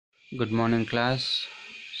Good morning, class.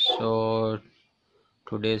 So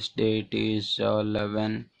today's date is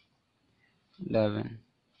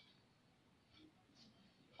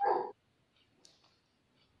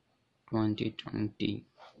 11/11/2020.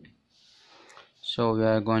 So we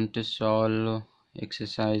are going to solve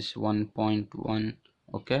exercise 1.1.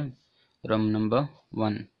 Okay, room number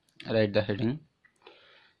 1. Write the heading.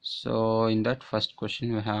 So in that first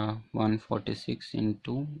question we have 146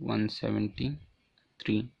 into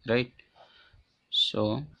 173, right?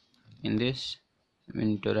 So in this we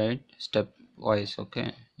need to write stepwise.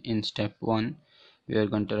 Okay, in step 1 we are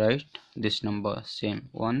going to write this number same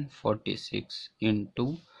 146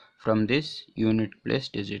 into, from this unit place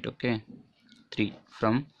digit, okay, 3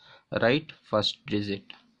 from right first digit,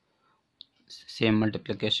 same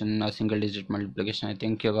multiplication, a single digit multiplication. I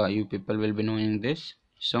think you people will be knowing this.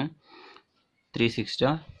 So 3 6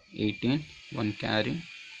 18, 1 carry,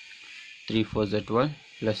 3 4 12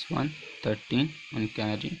 plus 1 13, 1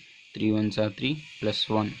 carry, 3 1 3 plus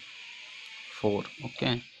 1 4.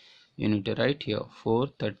 Okay, you need to write here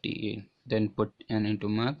 438, then put n into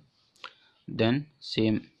mark. Then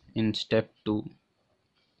same in step 2,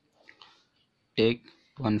 take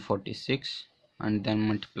 146 and then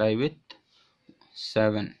multiply with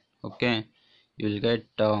 7. Okay, you will get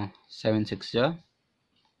 7 6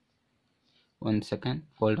 1 second,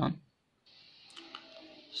 hold on,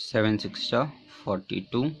 7 6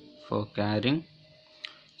 42 for carrying,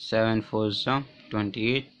 7 4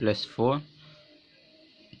 28 plus 4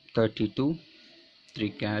 32,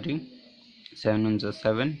 3 carrying, 7 1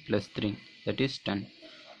 7 plus 3, that is 10.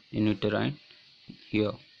 You need to write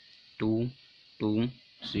here 2 2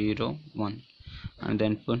 0 1 and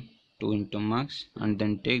then put 2 into marks and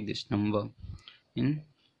then take this number in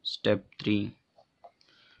step 3,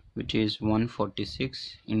 which is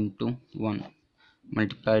 146 into 1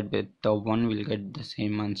 multiplied with the 1 will get the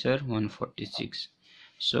same answer 146.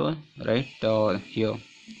 So write here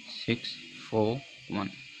 6 4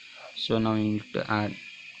 1. So now you need to add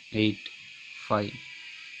 8 5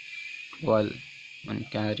 12, 1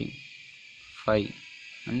 carry, 5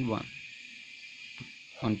 and 1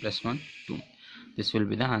 plus 1 2. This will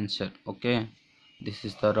be the answer. Okay, this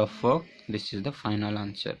is the rough work, this is the final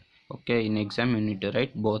answer. Okay, in exam you need to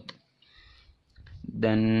write both.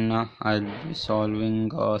 Then I'll be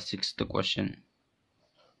solving sixth question.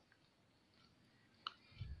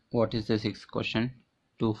 What is the sixth question?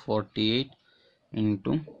 248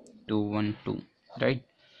 into 212, right?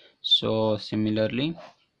 So similarly,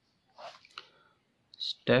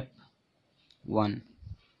 step 1,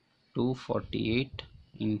 248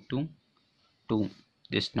 into 2,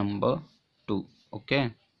 this number 2.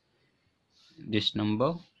 Okay, this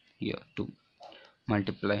number here 2,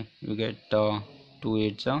 multiply, you get 2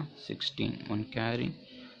 8s are 16, 1 carry,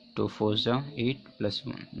 2 4s are 8 plus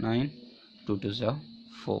 1 9, 2 2s are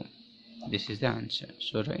 4. This is the answer.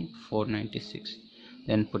 So write 496,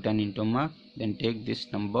 then put an into mark, then take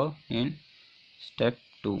this number in step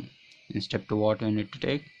 2. In step 2 what we need to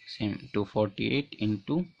take? Same, 248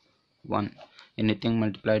 into 1. Anything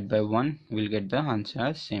multiplied by 1 will get the answer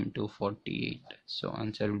as same 248. So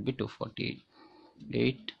answer will be 248.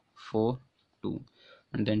 8 4 2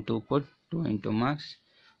 and then 2 put 2 into marks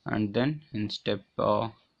and then in step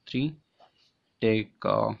 3 take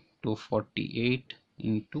 248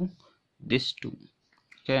 into this 2.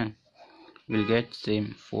 Okay, we'll get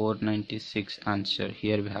same 496 answer.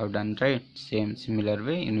 Here we have done right same similar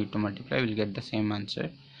way, you need to multiply, we'll get the same answer.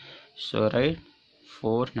 So write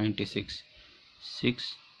 496,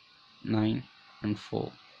 6 9 and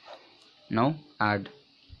 4. Now add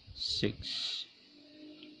 6,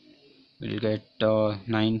 we'll get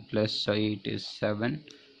 9 plus 8 is 7,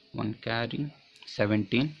 1 carry,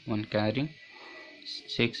 17, 1 carry,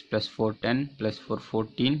 6 plus 4 10 plus 4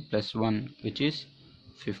 14 plus 1 which is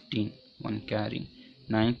 15, 1 carry,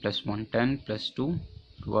 9 plus 1 10 plus 2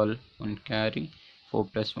 12, 1 carry, 4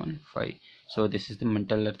 plus 1 5. So this is the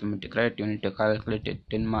mental arithmetic, right? You need to calculate it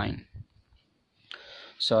in mind.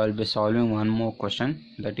 So I'll be solving one more question,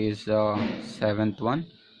 that is seventh one,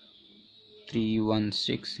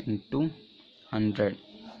 316 into 100.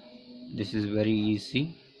 This is very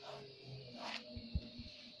easy.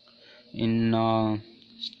 In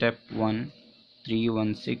step 1,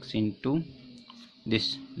 316 into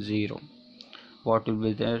this 0, what will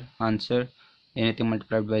be the answer? Anything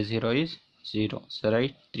multiplied by 0 is 0, so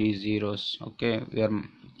write 3 zeros. Okay, we are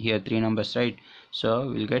here 3 numbers, right?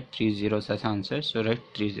 So we'll get 3 zeros as answer. So write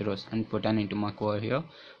 3 zeros and put an into mark over here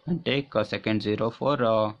and take a second 0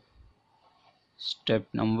 for step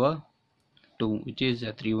number 2, which is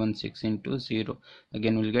 316 into 0.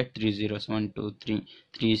 Again we'll get 3 zeros, 1 2 3.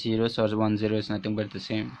 3 zeros or 1 0 is nothing but the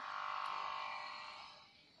same.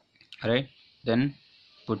 Alright, then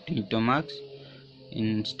put into marks.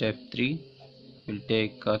 In step 3 we'll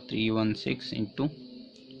take 316 into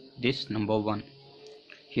this number 1.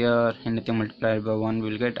 Here anything multiplied by 1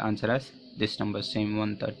 will get answer as this number, same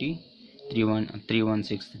 130,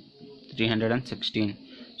 316, 316.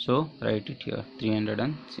 So write it here,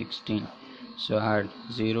 316. So add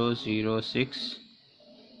 006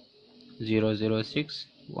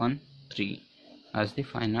 00613 as the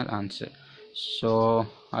final answer. So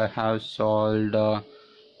I have solved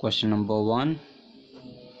question number 1,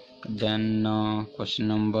 then question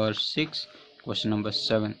number 6, question number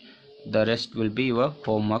 7. The rest will be your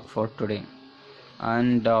homework for today,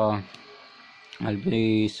 and I'll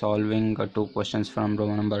be solving 2 questions from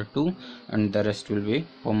row number 2, and the rest will be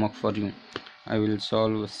homework for you. I will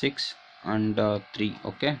solve 6 and 3.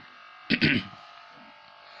 Okay.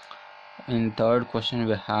 In third question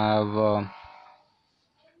we have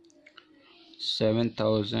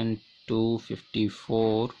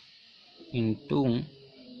 7254 into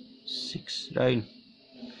 6, right?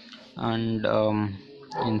 And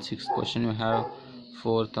in sixth question we have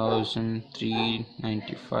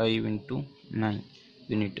 4395 into 9.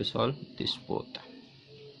 We need to solve this both.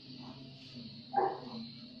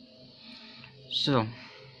 So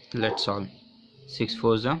let's solve. 6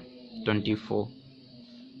 4s are 24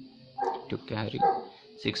 to carry,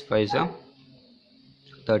 6 5s are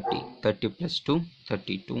 30, 30 plus 2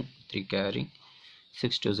 32, 3 carry,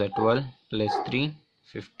 6 2s are 12 plus 3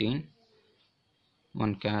 15,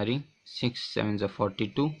 1 carry, 6 7s are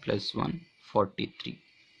 42 plus 1 43.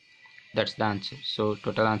 That's the answer. So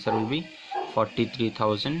total answer will be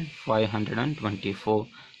 43,524.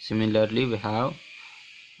 Similarly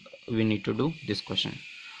we need to do this question.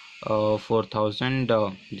 4,000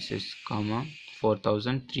 this is comma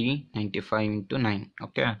 4,395 into 9.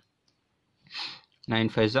 Okay, 9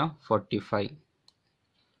 5s are 45,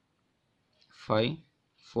 5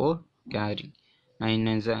 4 carry, 9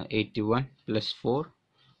 9s are 81 plus 4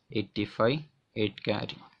 85, 8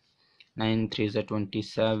 carry, 9 3s are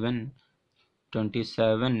 27,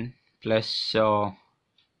 27 plus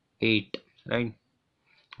 8, right?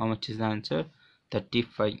 How much is the answer?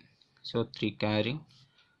 35. So 3 carry,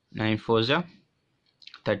 9 4s are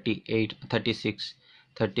 38, 36,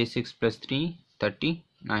 36 plus 3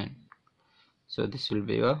 39. So this will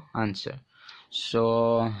be your answer.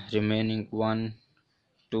 So remaining 1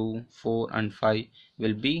 2 4 and 5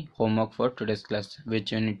 will be homework for today's class,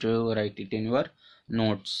 which you need to write it in your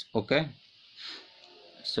notes. Okay,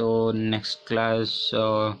 so next class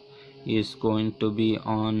is going to be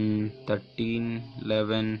on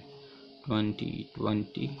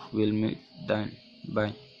 13/11/2020. We'll meet then.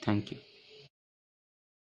 Bye. Thank you.